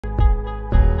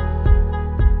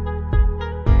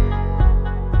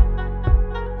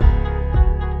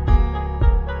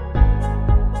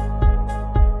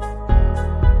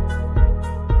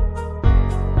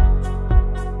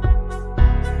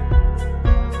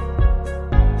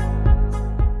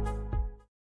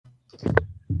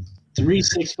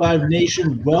365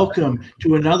 Nation, welcome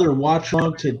to another watch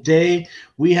along. Today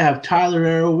we have Tyler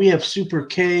Aero, we have Super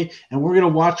K, and we're going to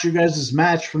watch you guys'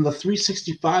 match from the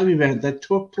 365 event that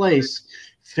took place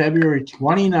February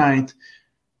 29th,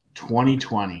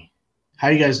 2020. How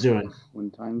you guys doing?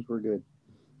 When times were good.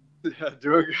 Yeah,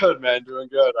 doing good, man. Doing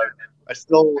good. I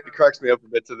still, it cracks me up a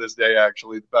bit to this day,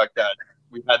 actually, the fact that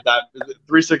we had that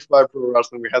 365 Pro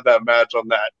Wrestling, we had that match on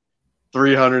that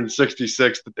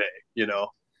 366th day, you know.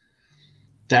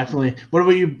 Definitely. What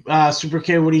about you, Super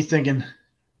K? What are you thinking?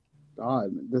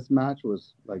 God, this match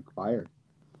was like fire.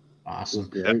 Awesome. It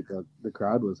was great. Yeah. The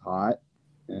crowd was hot,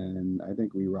 and I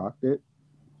think we rocked it.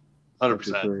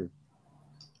 100%.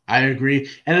 I agree.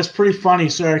 And it's pretty funny.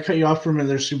 Sorry, I cut you off for a minute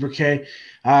there, Super K.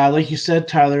 Like you said,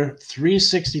 Tyler,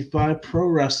 365 Pro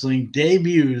Wrestling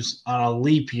debuts on a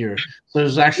leap year. So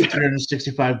there's actually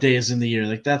 365 days in the year.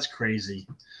 Like, that's crazy.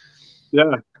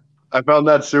 Yeah. I found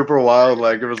that super wild.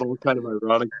 Like, it was all kind of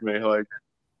ironic to me. Like,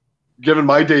 given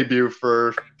my debut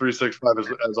for 365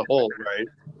 as a whole, right?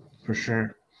 For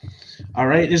sure. All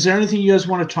right. Is there anything you guys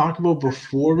want to talk about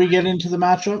before we get into the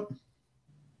matchup?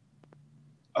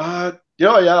 Yeah,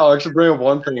 I'll actually bring up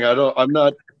one thing. I'm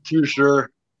not too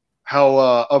sure how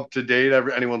up to date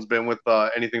anyone's been with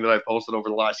anything that I posted over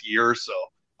the last year or so.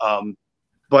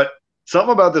 But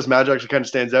something about this match actually kind of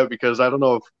stands out because I don't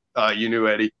know if you knew,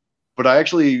 Eddie, but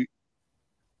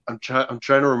I'm trying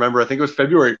to remember. I think it was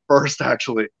February 1st,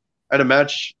 actually. I had a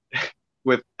match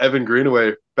with Evan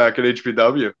Greenaway back at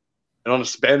HPW. And on a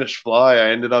Spanish fly,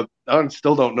 I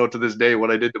still don't know to this day what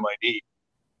I did to my knee.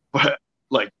 But,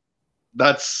 like,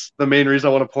 that's the main reason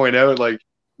I want to point out. Like,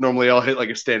 normally I'll hit, like,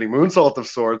 a standing moonsault of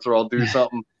sorts, or I'll do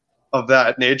something of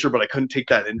that nature, but I couldn't take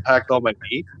that impact on my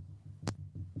knee.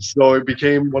 So it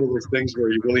became one of those things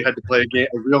where you really had to play a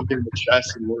real game of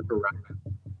chess and work around it.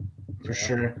 For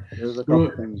sure. There's a couple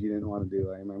things you didn't want to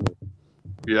do, I remember.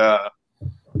 Yeah.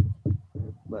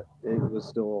 But it was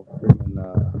still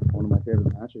one of my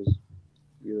favorite matches,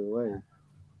 either way.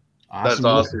 Awesome. That's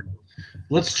awesome.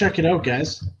 Let's check it out,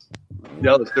 guys.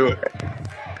 Yeah, let's do it.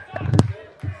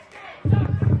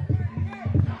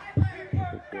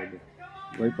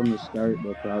 Right from the start,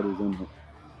 the crowd was in it.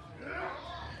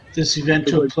 This event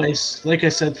took place, like I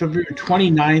said, February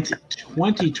 29th,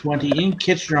 2020 in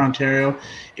Kitchener, Ontario.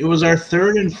 It was our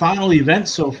third and final event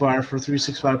so far for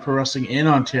 365 Pro Wrestling in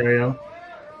Ontario.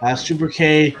 Super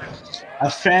K, a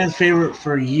fan favorite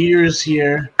for years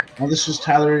here. And this was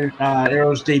Tyler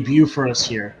Aero's debut for us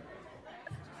here.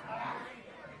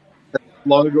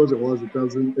 Long ago as it was,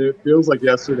 it feels like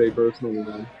yesterday personally,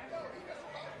 man.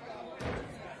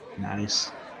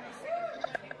 Nice.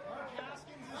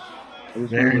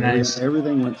 Very nice.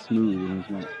 Everything went smooth in this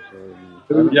match.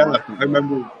 I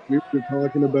remember we were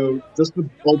talking about just the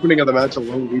opening of the match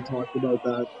alone. We talked about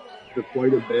that for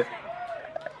quite a bit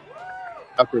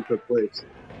after it took place.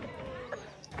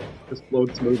 Just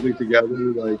flowed smoothly together,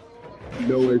 like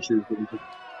no issues.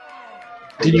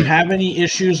 Did you have any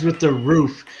issues with the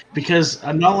roof? Because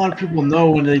not a lot of people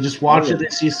know when they just watch it, they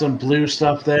see some blue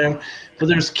stuff there. But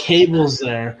there's cables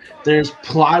there. There's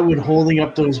plywood holding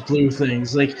up those blue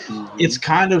things. Like, it's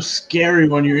kind of scary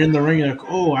when you're in the ring. You're like,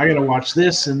 oh, I got to watch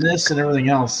this and everything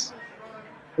else.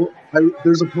 Well,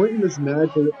 there's a point in this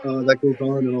match that goes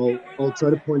on, and I'll try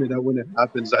to point it out when it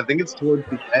happens. I think it's towards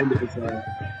the end. It's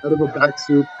out of a back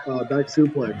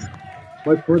suplex.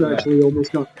 My foot actually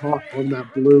almost got caught on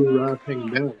that blue raft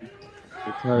hanging down.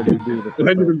 It's hard to do. I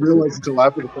didn't even realize until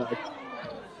after the fact.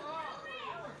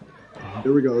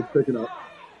 Here we go. Let's pick it up.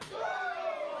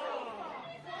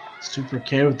 Super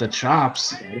K with the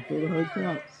chops. Gotta feel the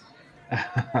hard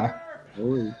chops.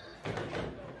 Holy.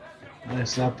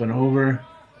 Nice up and over.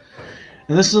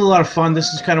 And this is a lot of fun. This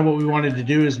is kind of what we wanted to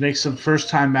do, is make some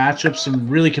first-time matchups, some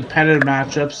really competitive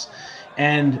matchups.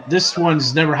 And this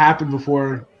one's never happened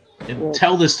before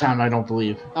until this time, I don't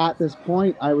believe. At this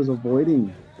point, I was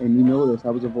avoiding, and you know this, I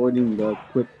was avoiding the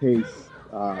quick pace,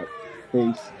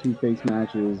 two-face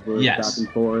matches where it's back and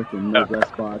forth and no rest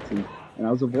spots. And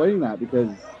I was avoiding that because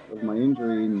of my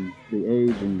injury and the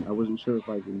age, and I wasn't sure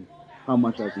how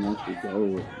much I can actually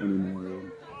go anymore.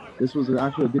 And this was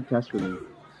actually a good test for me.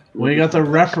 We got the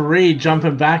referee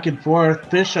jumping back and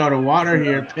forth, fish out of water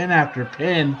here, pin after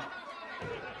pin.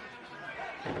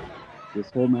 This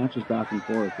whole match is back and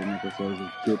forth, and like I said, it was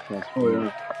a good test.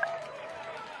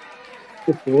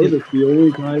 Before this, the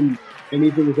only time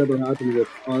anything has ever happened with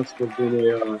us was in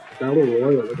a battle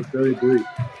royal. It was very brief.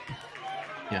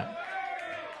 Yeah.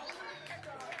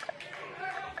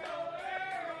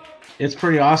 It's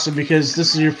pretty awesome because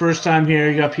this is your first time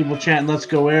here. You got people chanting, "Let's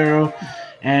go Aero."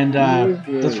 And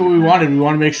that's what we wanted. We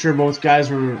want to make sure both guys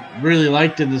were really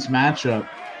liked in this matchup.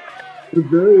 It's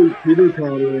very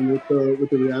teeter-tottering with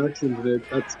the reactions, and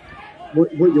that's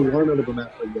what you want out of a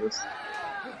match like this.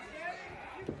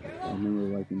 I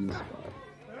remember liking this spot.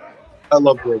 I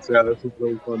love this. Yeah, this is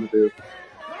really fun to do.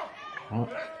 Oh.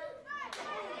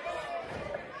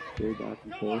 Okay, back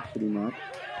and forth pretty much.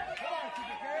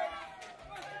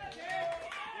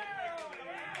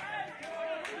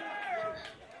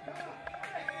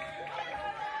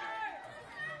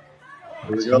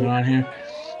 What's going on here?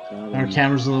 Our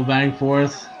camera's a little back and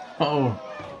forth. Oh.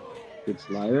 Good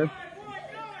slider.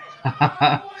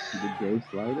 Good J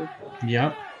slider.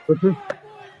 Yep.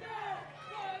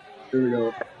 Here we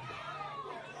go.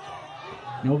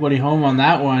 Nobody home on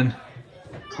that one.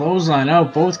 Clothesline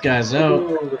out, both guys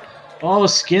out. Oh,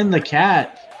 skin the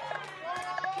cat.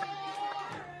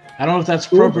 I don't know if that's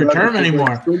appropriate term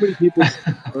anymore. So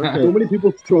many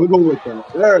people struggle with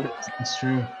that. There it is. That's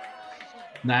true.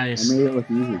 Nice. I made it look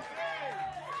easy.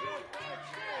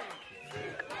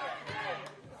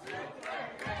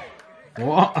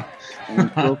 What?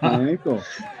 And broke my ankle.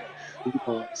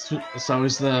 It's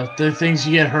always the things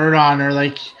you get hurt on, or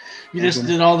like you just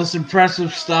did all this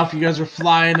impressive stuff. You guys were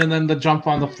flying, and then the jump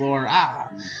on the floor.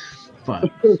 But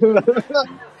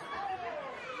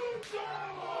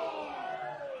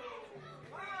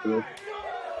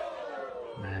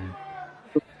man,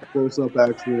 close up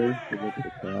actually. Look at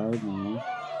the crowd, man.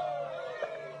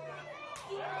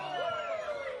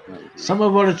 Something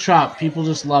about a chop, people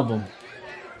just love them.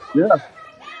 Yeah,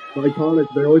 iconic.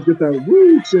 They always get that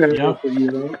woo chant. Yep.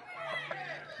 You know.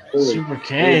 Super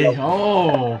K.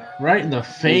 Oh, right in the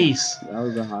face. That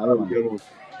was a high one.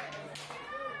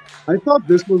 I thought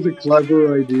this was a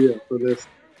clever idea for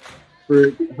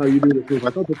how you do this move. I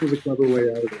thought this was a clever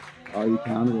way out of it. Oh, you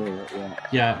counted it, yeah.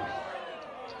 Yeah.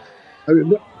 I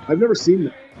mean, I've never seen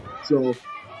that, so.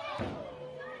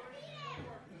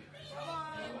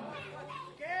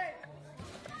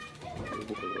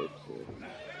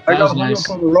 I got nice.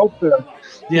 On the rope there.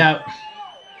 Yeah.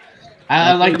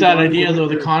 I like that idea though,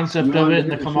 the concept of it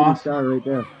and the come off. Right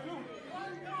there.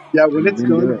 Yeah, when it's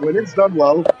done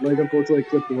well, like unfortunately I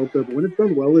clipped the rope there, but when it's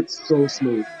done well, it's so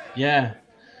smooth. Yeah.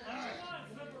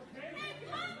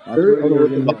 Like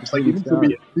even for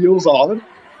me, it feels odd,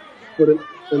 but it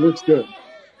looks good.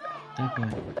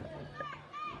 Definitely.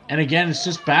 And again, it's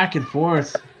just back and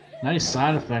forth. Nice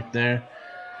side effect there.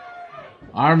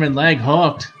 Arm and leg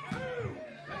hooked.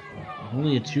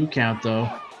 Only a 2 count though.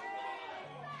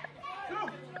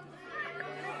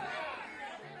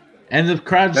 And the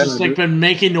crowd's just like been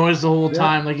making noise the whole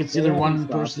time. Like it's either one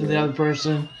person or the other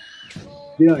person.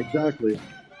 Yeah, exactly.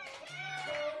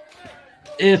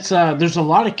 It's there's a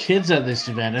lot of kids at this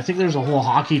event. I think there's a whole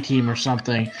hockey team or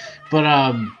something. But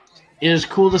it is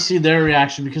cool to see their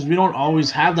reaction because we don't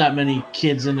always have that many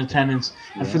kids in attendance.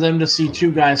 And for them to see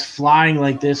 2 guys flying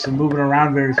like this and moving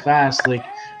around very fast, like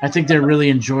I think they really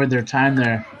enjoyed their time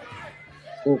there.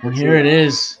 And here it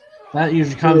is. That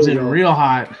usually comes in real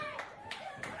hot.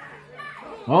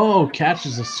 Oh,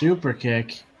 catches a super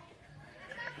kick.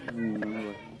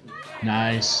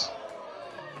 Nice.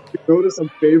 You notice I'm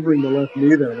favoring the left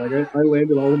knee there. Like I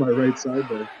landed all on my right side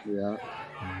there. Yeah.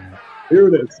 Here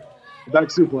it is. Back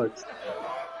suplex.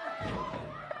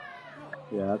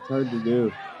 Yeah, that's hard to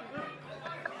do.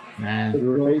 Man. You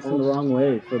were facing the wrong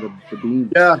way for the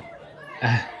beam. Yeah.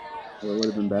 It would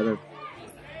have been better.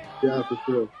 Yeah, for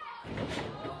sure.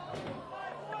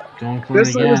 Going for it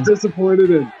again. I was disappointed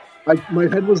in. My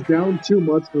head was down too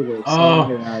much for this.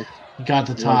 Oh, you got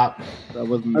the top. That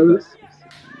wasn't.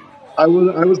 I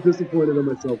was disappointed in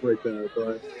myself right there,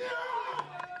 but.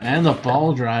 And the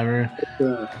ball driver.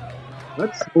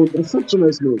 That's such a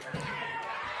nice move.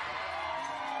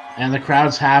 And the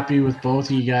crowd's happy with both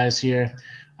of you guys here.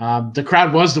 The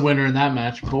crowd was the winner in that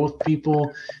match. Both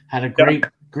people had a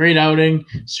great outing.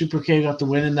 Super K got the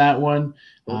win in that one.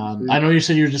 I know you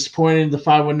said you were disappointed in the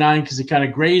 519 because it kind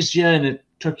of grazed you and it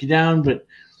took you down, but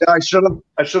yeah, I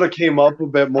should have came up a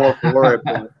bit more for it.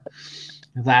 But.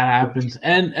 That happens.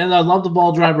 And I love the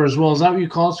ball driver as well. Is that what you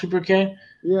call it, Super K?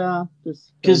 Yeah,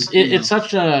 because it's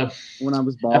such a when I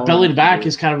was a belly to back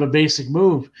is kind of a basic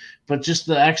move, but just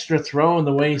the extra throw and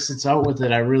the way he sits out with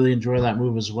it, I really enjoy that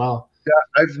move as well.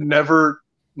 Yeah, I've never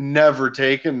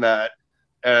taken that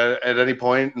at any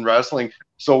point in wrestling.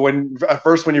 So at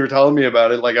first when you were telling me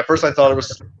about it, like at first I thought it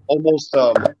was almost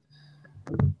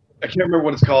I can't remember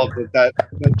what it's called, but that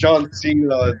John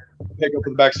Cena pick up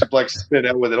with the back suplex, spin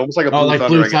out with it, almost like a Blue Thunder.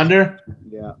 Blue Thunder?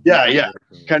 Yeah,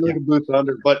 kind of like a Blue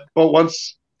Thunder. But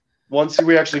once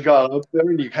we actually got up there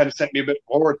and you kind of sent me a bit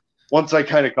forward, once I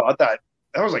kind of got that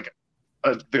was like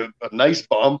a nice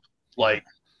bump. Like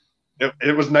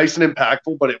it was nice and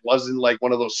impactful, but it wasn't like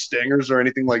one of those stingers or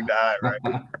anything like that, right?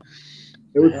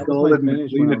 It was solid. My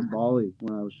finish when I was Bali,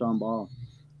 when I was Sean Ball.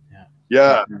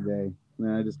 Yeah. And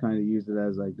then I just kind of used it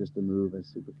as like just a move as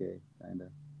Super K, kind of.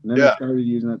 And then I started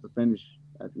using it to finish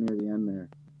at near the end there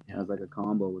as like a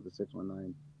combo with the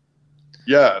 619.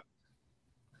 Yeah.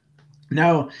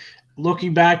 Now,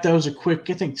 looking back, that was a quick,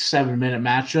 I think, 7-minute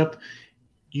matchup.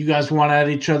 You guys want at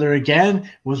each other again?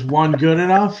 Was one good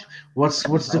enough? What's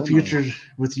the future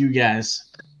with you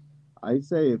guys? I'd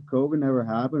say if COVID never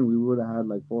happened, we would have had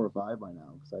like 4 or 5 by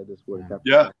now, because I just would have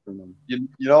kept them. You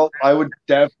know, I'm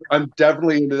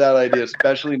definitely into that idea,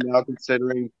 especially now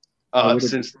considering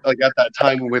since like at that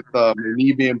time with my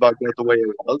knee being bugged out the way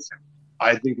it was,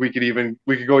 I think we could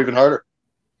go even harder.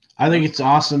 I think it's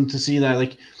awesome to see that,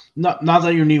 like, not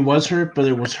that your knee was hurt, but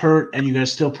it was hurt, and you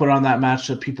guys still put on that match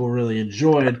that people really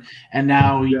enjoyed, and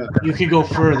now you can go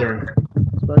further.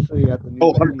 Especially at the new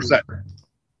 100%.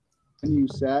 Venue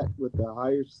set with the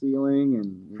higher ceiling,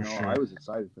 and I was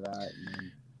excited for that.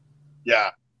 And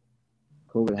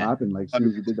COVID happened like as soon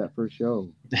as we did that first show.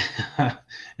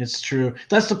 It's true.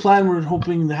 That's the plan. We're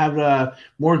hoping to have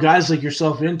more guys like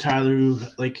yourself in, Tyler, who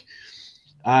like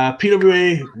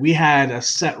PWA. We had a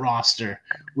set roster.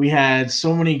 We had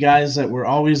so many guys that were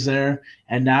always there,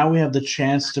 and now we have the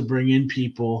chance to bring in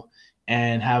people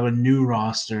and have a new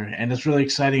roster. And it's really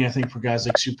exciting, I think, for guys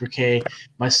like Super K,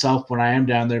 myself, when I am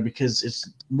down there, because it's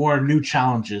more new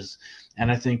challenges. And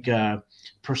I think a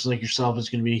person like yourself is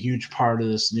going to be a huge part of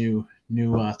this new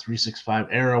 365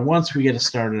 era once we get it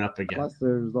started up again. Plus,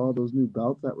 there's all those new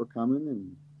belts that were coming,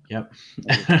 and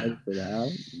for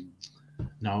that.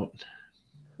 No,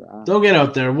 they'll get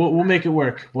out there. We'll make it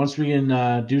work. Once we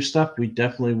can do stuff, we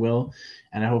definitely will.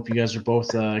 And I hope you guys are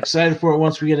both excited for it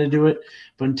once we get to do it.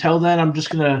 But until then, I'm just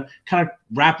going to kind of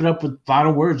wrap it up with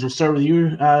final words. We'll start with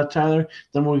you, Tyler.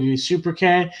 Then we'll do Super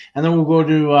K. And then we'll go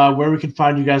to where we can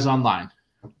find you guys online.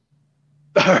 All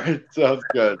right. Sounds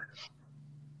good.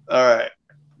 All right.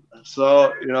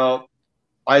 So,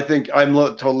 I think I'm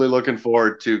totally looking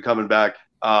forward to coming back.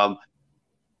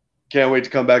 Can't wait to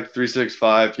come back to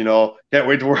 365. Can't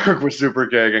wait to work with Super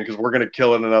K again, because we're going to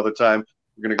kill it another time.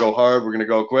 We're going to go hard. We're going to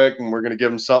go quick, and we're going to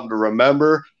give them something to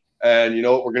remember. And we're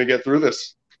going to get through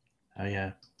this. Oh,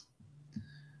 yeah.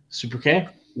 Super K?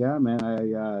 Yeah, man.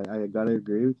 I got to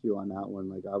agree with you on that one.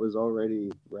 Like, I was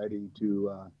already ready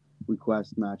to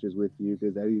request matches with you,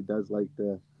 because Eddie does like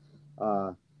to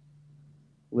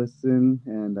listen,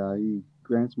 and he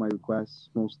grants my requests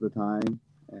most of the time.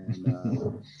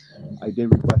 And I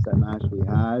did request that match we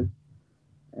had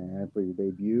and for your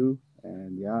debut.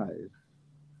 And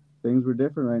things were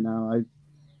different right now. I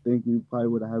think we probably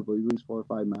would have had at least 4 or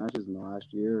 5 matches in the last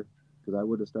year, because I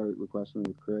would have started requesting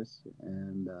with Chris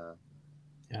and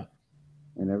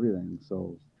everything.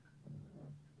 So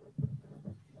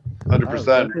 100%.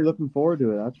 Definitely looking forward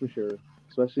to it. That's for sure.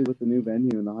 Especially with the new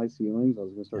venue and the high ceilings, I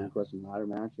was going to start requesting ladder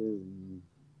matches. And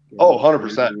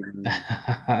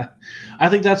 100%. I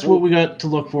think that's what we got to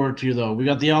look forward to, though. We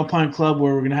got the Alpine Club,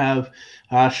 where we're going to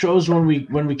have shows when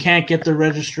we can't get the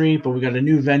registry, but we got a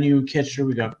new venue in Kitchener.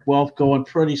 We got Guelph going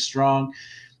pretty strong.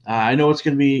 I know it's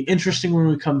going to be interesting when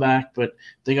we come back, but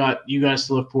they got you guys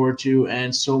to look forward to,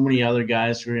 and so many other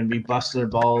guys who are going to be busting their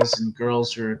balls, and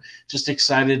girls who are just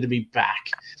excited to be back.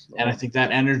 And I think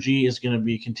that energy is going to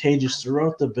be contagious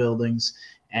throughout the buildings,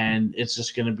 and it's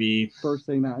just going to be first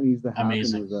thing that needs to happen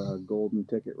amazing. Is a golden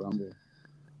ticket rumble.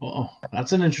 Oh,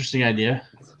 that's an interesting idea.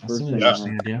 First thing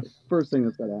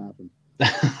that's got to happen.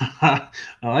 I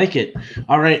like it.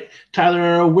 All right, Tyler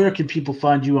Aero, where can people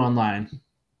find you online?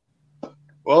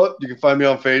 Well, you can find me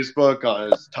on Facebook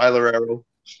as Tyler Aero,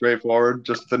 straightforward,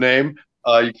 just the name.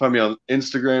 You can find me on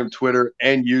Instagram, Twitter,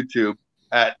 and YouTube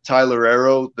at Tyler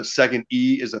Aero. The second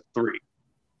E is a 3.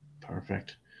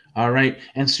 Perfect. All right.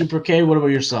 And Super K, what about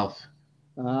yourself?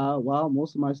 Well,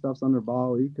 most of my stuff's under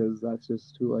Bali, because that's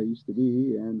just who I used to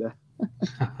be. And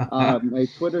my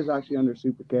Twitter's actually under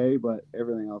Super K, but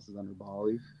everything else is under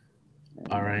Bali. And,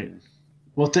 all right.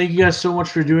 Well, thank you guys so much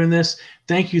for doing this.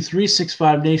 Thank you,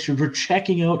 365 Nation, for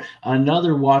checking out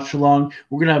another watch along.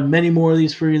 We're going to have many more of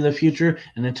these for you in the future.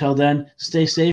 And until then, stay safe.